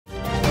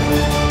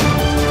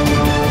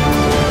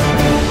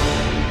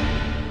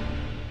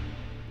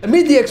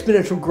Amid the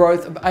exponential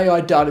growth of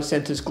AI data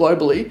centres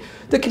globally,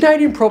 the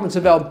Canadian province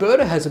of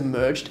Alberta has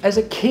emerged as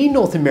a key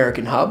North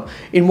American hub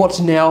in what's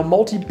now a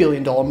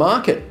multi-billion-dollar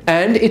market.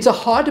 And it's a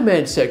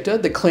high-demand sector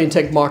that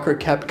cleantech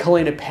microcap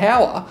KALiNA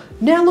Power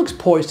now looks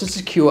poised to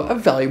secure a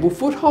valuable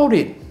foothold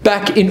in.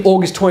 Back in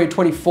August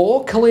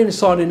 2024, KALiNA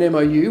signed an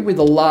MOU with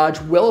a large,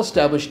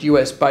 well-established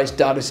US-based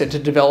data centre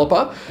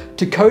developer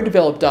to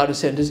co-develop data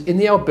centres in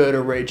the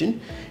Alberta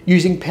region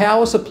using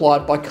power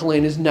supplied by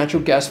KALiNA's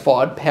natural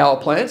gas-fired power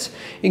plants,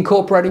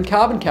 incorporating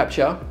carbon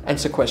capture and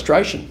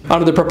sequestration.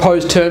 Under the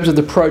proposed terms of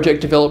the project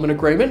development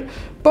agreement,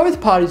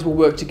 both parties will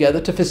work together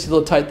to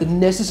facilitate the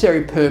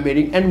necessary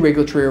permitting and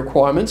regulatory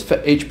requirements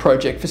for each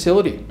project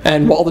facility.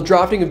 And while the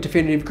drafting of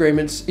definitive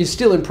agreements is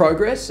still in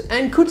progress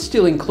and could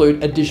still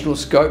include additional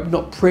scope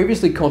not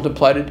previously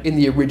contemplated in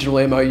the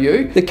original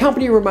MOU, the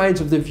company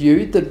remains of the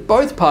view that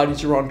both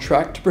parties are on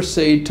track to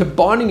proceed to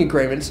binding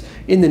agreements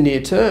in the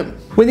near term.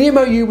 When the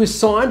MOU was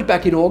signed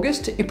back in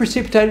August, it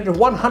precipitated a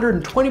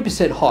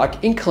 120%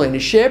 hike in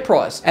KALiNA's share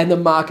price, and the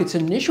market's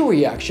initial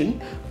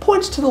reaction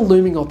points to the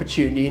looming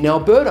opportunity in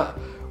Alberta,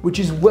 which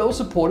is well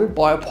supported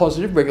by a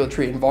positive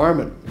regulatory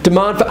environment.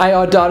 Demand for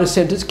AI data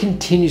centres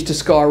continues to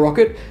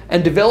skyrocket,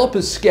 and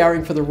developers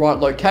scouring for the right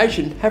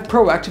location have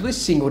proactively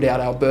singled out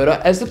Alberta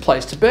as the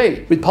place to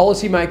be, with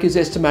policymakers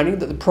estimating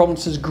that the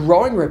province's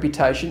growing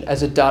reputation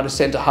as a data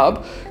centre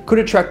hub could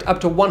attract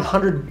up to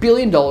 $100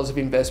 billion of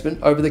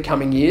investment over the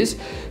coming years,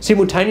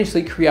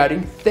 simultaneously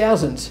creating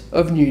thousands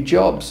of new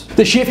jobs.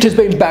 The shift has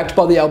been backed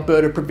by the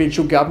Alberta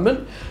provincial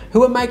government,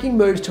 who are making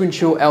moves to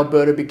ensure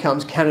Alberta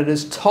becomes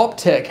Canada's top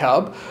tech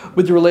hub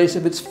with the release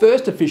of its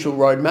first official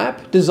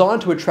roadmap designed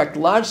to attract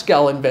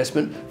large-scale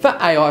investment for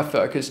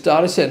AI-focused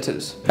data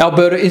centres.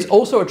 Alberta is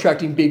also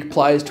attracting big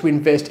players to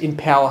invest in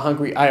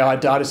power-hungry AI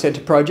data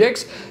centre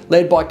projects,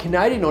 led by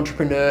Canadian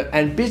entrepreneur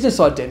and business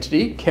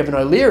identity Kevin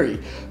O'Leary,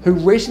 who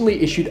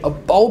recently issued a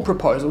bold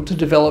proposal to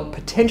develop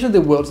potentially the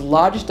world's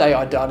largest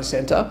AI data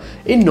centre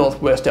in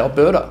northwest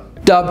Alberta.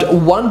 Dubbed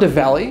Wonder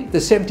Valley, the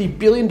 $70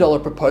 billion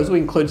proposal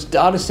includes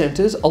data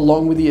centres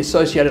along with the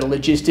associated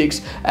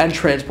logistics and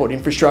transport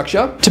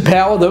infrastructure. To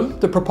power them,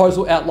 the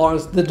proposal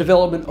outlines the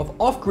development of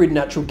off-grid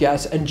natural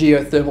gas and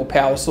geothermal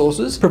power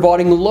sources,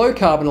 providing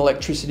low-carbon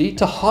electricity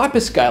to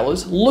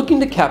hyperscalers looking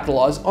to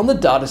capitalise on the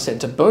data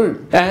centre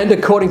boom. And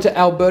according to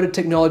Alberta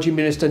Technology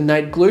Minister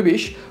Nate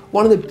Glubish,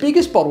 one of the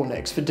biggest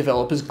bottlenecks for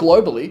developers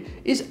globally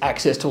is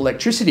access to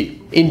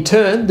electricity. In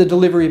turn, the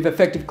delivery of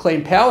effective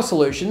clean power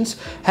solutions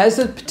has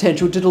the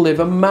potential to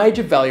deliver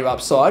major value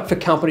upside for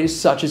companies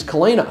such as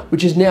KALiNA,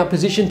 which is now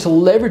positioned to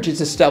leverage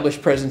its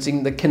established presence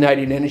in the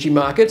Canadian energy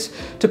markets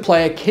to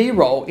play a key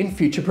role in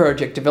future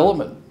project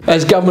development.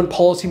 As government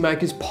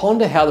policymakers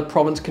ponder how the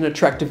province can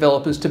attract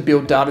developers to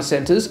build data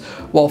centres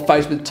while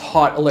faced with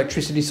tight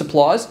electricity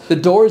supplies, the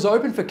door is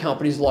open for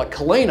companies like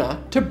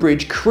KALiNA to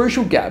bridge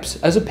crucial gaps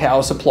as a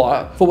power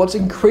supplier for what's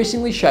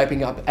increasingly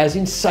shaping up as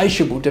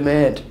insatiable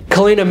demand.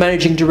 KALiNA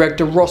Managing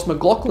Director Ross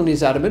McLaughlin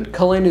is adamant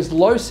KALiNA's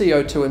low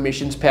CO2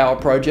 emissions power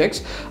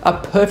projects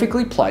are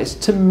perfectly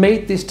placed to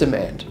meet this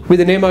demand. With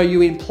an MOU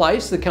in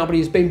place, the company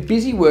has been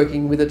busy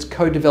working with its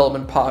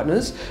co-development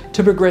partners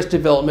to progress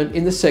development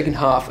in the second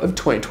half of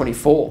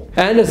 2024.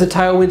 And as the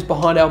tailwinds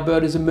behind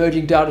Alberta's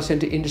emerging data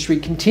centre industry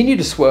continue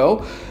to swirl,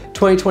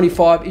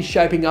 2025 is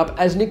shaping up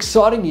as an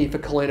exciting year for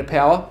KALiNA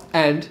Power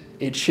and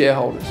its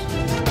shareholders.